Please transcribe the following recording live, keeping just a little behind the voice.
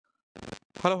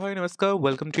Hello, hi, namaskar.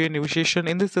 Welcome to a new session.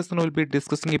 In this session, we'll be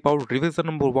discussing about revision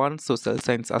number 1 social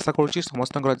science. आशा करूची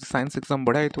समस्तଙ୍କର ଆଜି science exam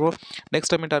ବଢ଼ିଆ ହେଇଥିବ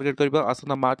next ଆମେ target କରିବା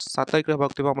ଆସନ୍ତା March 7 ତାରିଖରେ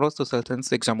ହେବାକୁ ଥିବା ଆମର social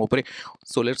science ଏକ୍ସାମ୍ ଉପରେ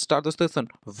so let's start the session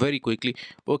very quickly.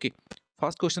 Okay,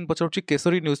 first question ପଚାରୁଛି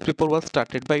Keshari newspaper was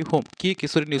started by whom? କିଏ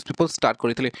କେଶରୀ newspaper start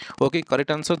କରିଥିଲେ? Okay,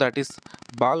 correct answer that is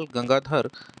Bal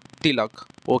Gangadhar Tilak.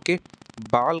 Okay,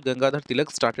 Bal Gangadhar Tilak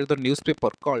started the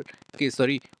newspaper called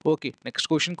Kesari. Okay, next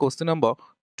question number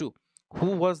 2. Who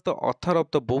was the author of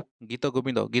the book Gita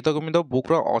Govinda? Gita Govinda book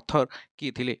ra author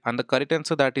ki thile, and the correct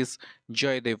answer that is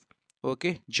Jayadev.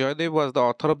 Okay, Jayadev was the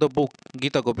author of the book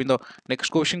Gita Govinda. Next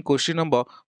question number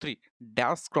 3.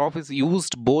 Dash crop is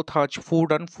used both as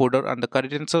food and fodder, and the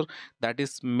correct answer that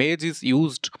is maize is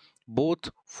used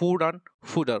both food and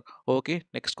fodder. Okay,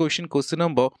 next question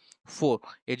number 4.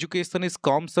 Education is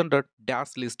comes under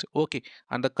dash list. Okay,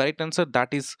 and the correct answer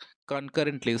that is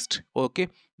concurrent list. Okay,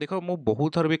 देख मु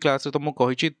बहुत थर भी class रे तो मु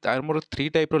कहिछि तार मोर 3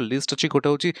 type रो list अछि गोटे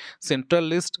होछि सेंट्रल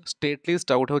लिस्ट स्टेट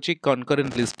लिस्ट आ गोटे होछि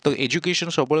कनकरेंट लिस्ट तो एजुकेशन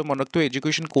सबले मन रखतो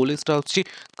एजुकेशन को लिस्ट आछि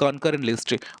कनकरेंट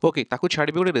लिस्ट रे ओके ताको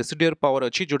छाडी गोटे रेसिडुअल पावर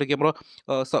अछि जोटा कि हमर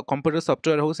कंप्यूटर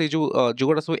सॉफ्टवेयर हो से जो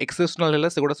जोगोटा सब एक्सेप्शनल हैला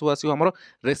से गोटा सब आसी हमर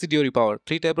रेसिडुअल पावर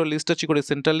 3 टाइप रो लिस्ट अछि गोटे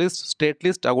सेंट्रल लिस्ट स्टेट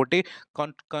लिस्ट आ गोटे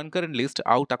कनकरेंट लिस्ट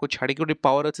आ ताको छाडी गोटे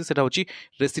पावर अछि सेटा होछि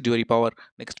residual power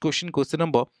next question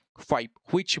number 5.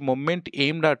 Which movement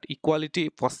aimed at equality,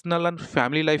 personal and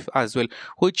family life as well?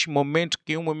 Which movement,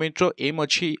 क्यों movement रो aim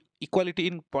अच्छी equality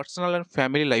in personal and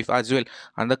family life as well?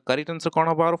 And the correct answer कौन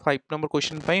होगा 5 number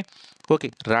question पे?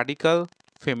 Okay, radical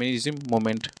feminism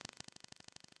movement.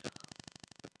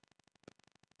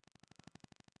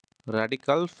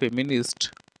 Radical feminist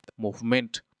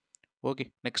movement. Okay,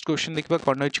 next question देखिबा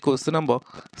कौन होइछि question number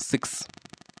 6.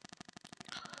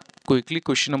 Quickly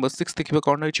question number 6 देखिबा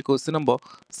कौन होइछि question number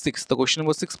 6 तो question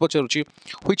number 6 पचारुछि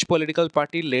which political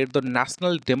party led the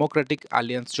national democratic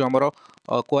alliance जो हमरो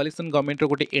coalition government रो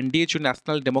गोटे NDA जो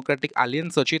national democratic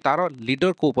alliance अछि तारो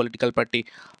लीडर को political party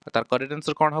तार correct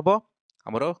answer कौन हबो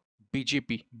हमरो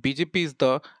BJP is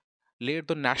the lead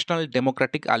the national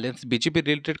democratic alliance BJP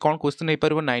related कौन क्वेश्चन नहीं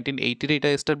पार 1980 रे एटा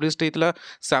एस्टाब्लिश्ड हेतला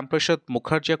श्याम प्रसाद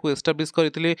मुखर्जी को एस्टाब्लिश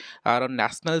करथिले आर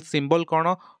नेशनल सिंबल कौन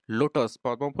लोटस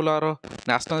पद्म फूलर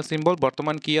नेशनल सिंबल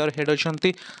वर्तमान की are head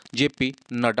अछंती JP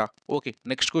Nadda okay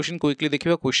next question quickly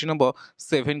देखिबा क्वेश्चन नंबर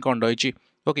 7 कौन रहिछि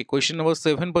okay question number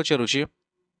 7 पचारुछि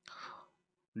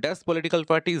Dash political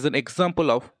party is an example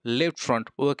of left front.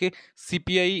 Okay,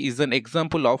 CPI is an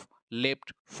example of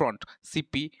left front.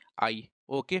 CPI.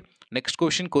 Okay. Next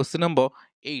question number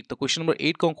 8. The question number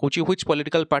 8 कौन खोची which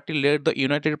political party led the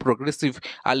United Progressive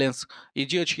Alliance? ये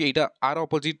जी अच्छी एटा are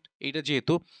opposite एटा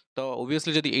जेहेतु तो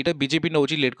obviously जदि एटा BJP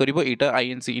नौजी lead करिवो एटा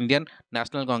INC Indian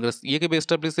national Congress ये के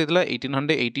establish हेतला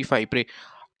 1885 रे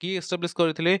की एस्टाब्लिश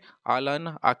करथिले आलन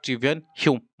एक्टिवियन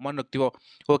ह्यूम मन रखथिबो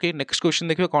ओके नेक्स्ट क्वेश्चन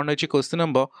देखिबो कोन अछि क्वेश्चन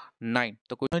नंबर 9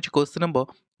 तो क्वेश्चन अछि question number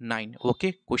 9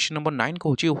 okay question number 9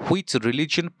 कहउछि which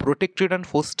religion protected and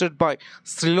fostered bye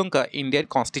Sri Lanka in their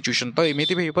constitution तो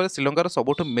एमिति भी पर श्रीलंका रो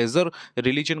सबोटो मेजर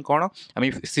रिलीजन कोन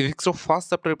आमी सिविक्स रो फर्स्ट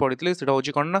चैप्टर पढितले सेटा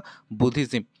होछि कोन ना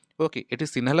Buddhism okay eighty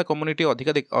Sinhala community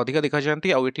अधिका देखा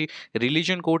जानती आउ एटी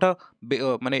रिलीजन कोटा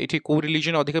माने एटी को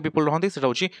रिलीजन अधिका पीपल रहंती सेटा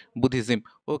होछि बुद्धिज्म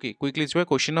ओके क्विकली जो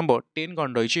क्वेश्चन नंबर 10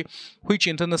 कौन रही which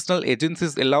international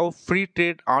agencies allow free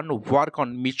trade and work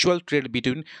on mutual trade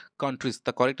between countries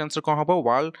the correct answer कौन होबो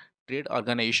world trade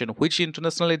organisation which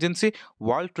international agency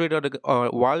world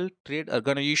trade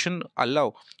organisation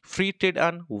allow free trade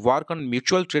and work on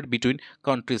mutual trade between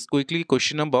countries quickly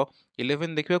question number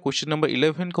 11 देखिबा question number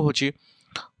 11 को होछि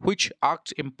which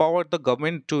act empowered the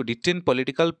government to detain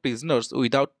political prisoners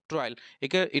without trial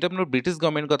এটা আমরা British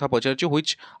government কথা পচারছি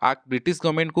which act British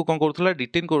government কো কোন করুতলা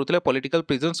detain করুতলা political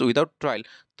prisons without trial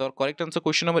তো correct answer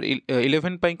question number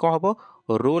 11 পাই কোন হবো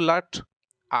রোলাট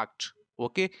एक्ट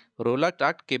ओके रोलाट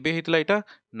एक्ट केबे हेतला এটা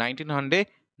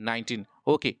 1919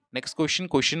 okay next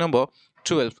question number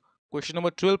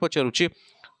 12 पचारुछि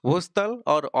Bhostal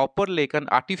or Upper Lake, an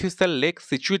artificial lake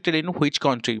situated in which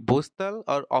country? Bhostal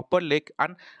or Upper Lake,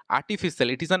 an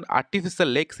artificial. It is an artificial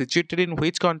lake situated in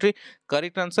which country?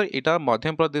 Correct answer. इटा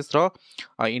मध्य प्रदेश रो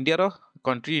India रो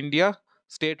country India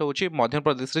state होची मध्य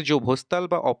प्रदेश रे जो भोस्ताल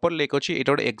बा अपर lake अछि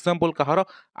एटा example Kahar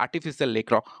artificial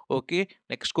lake row okay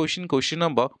next question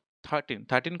number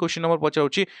 13 question number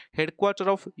पचाउछि headquarter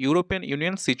of European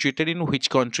union situated in which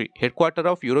country headquarter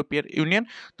of European union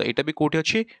तो एटा भी कोठी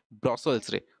अछि ब्रसेल्स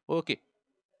रे ओके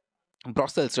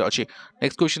ब्रसेल्स रे अछि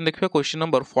नेक्स्ट क्वेश्चन देखिबा question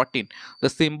number 14 the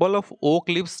symbol of oak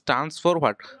leaves stands for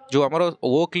what जो हमर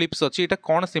ओक लीव्स अछि एटा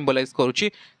कोन सिंबलाइज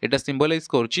करूछि एटा सिंबलाइज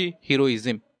करूछि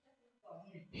हीरोइज्म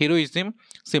heroism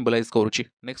symbolize करूची.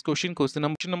 Next question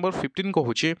number 15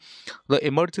 कहूची the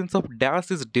emergence of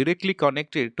dash is directly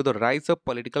connected to the rise of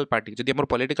political party. जदि हमर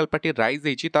political party rise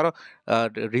ହେଇची तार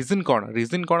reason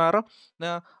कोन आरो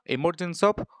ना emergence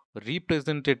of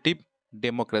representative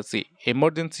democracy.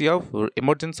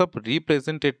 Emergence of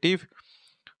representative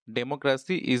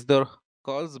democracy is the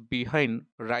cause behind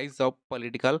rise of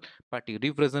political party.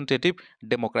 Representative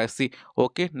democracy.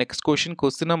 Okay, next question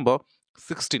number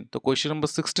 16. तो question number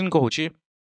 16 कहूची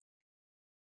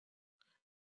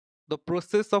the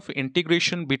process of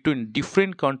integration between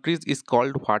different countries is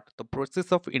called what? The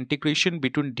process of integration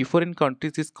between different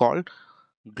countries is called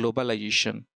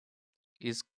globalization.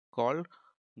 Is called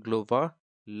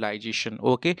globalization.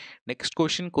 Okay, next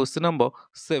question number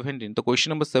 17. The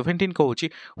question number 17 कहूची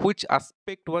which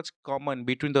aspect was common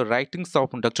between the writings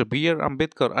of Dr. B.R.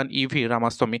 Ambedkar and E.V.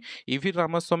 Ramaswamy. E.V.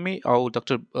 Ramaswamy ଆଉ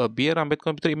Dr. B.R.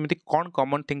 Ambedkar ଭିତରେ ଏମିତି କ'ଣ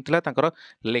common thing ଥିଲା ତାଙ୍କର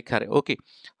ଲେଖାରେ? Okay,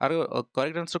 ଆର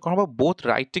correct answer କ'ଣ ହବ? Both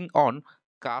writing on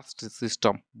caste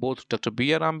system. Both Dr.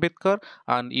 B.R. Ambedkar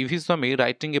and E.V. Swamy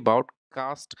writing about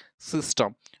caste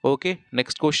system. Okay,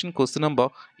 next question number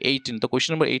 18. The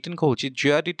question number 18 कहूची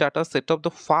J.R.D. Tata set up the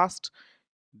first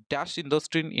dash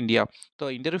industry in India. तो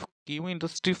India रे क्यों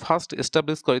industry first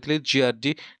establish करथिले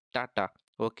J.R.D. Tata.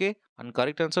 Okay, and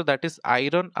correct answer that is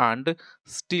iron and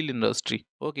steel industry.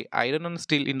 Okay, iron and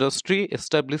steel industry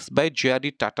established by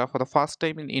J.R.D. Tata for the first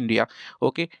time in India.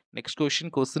 Okay, next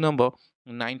question number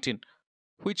 19.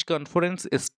 which conference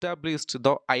established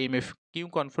the IMF? क्यों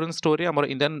conference story हमर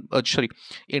Indian sorry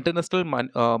international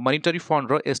monetary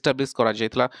fund रो establish करा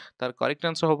जायतला तार correct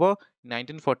answer होबो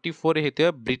 1944 रे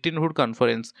हेते Britain hood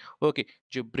conference. Okay,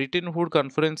 जो Britain hood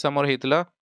conference हमर हेतला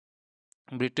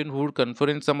Britain hood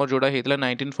conference हमर जोड़ा हेतला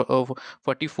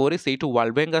 1944 रे सेठु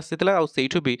वर्ल्ड बैंक आसीतला और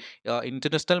सेठु भी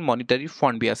इंटरनेशनल मॉनेटरी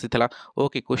फंड भी आसीतला.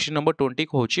 Okay, question number 20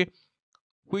 कहूची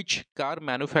which car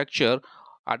manufacturer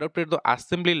adopted the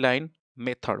assembly line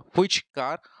method? Which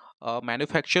car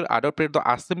manufacturer adopted the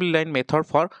assembly line method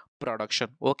for production?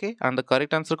 Okay, and the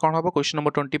correct answer कौन होगा? Question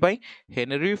number 20 by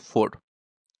Henry Ford.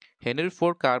 Henry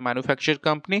Ford car manufacturer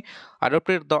company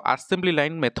adopted the assembly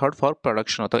line method for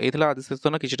production. तो एथला आदि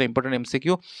session किछटा important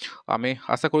MCQ आमे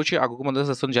आशा करूची आगु मध्य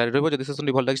session जारी रहबो. जदि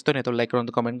सेशन भल लागिस तो नेतो लाइक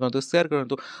करंतु, कमेंट करंतु, शेयर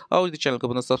करंतु और यदि चैनल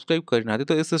को सब्सक्राइब करना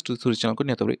तो एसएस2 चैनल को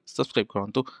नेतो सब्सक्राइब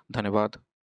करंतु. धन्यवाद.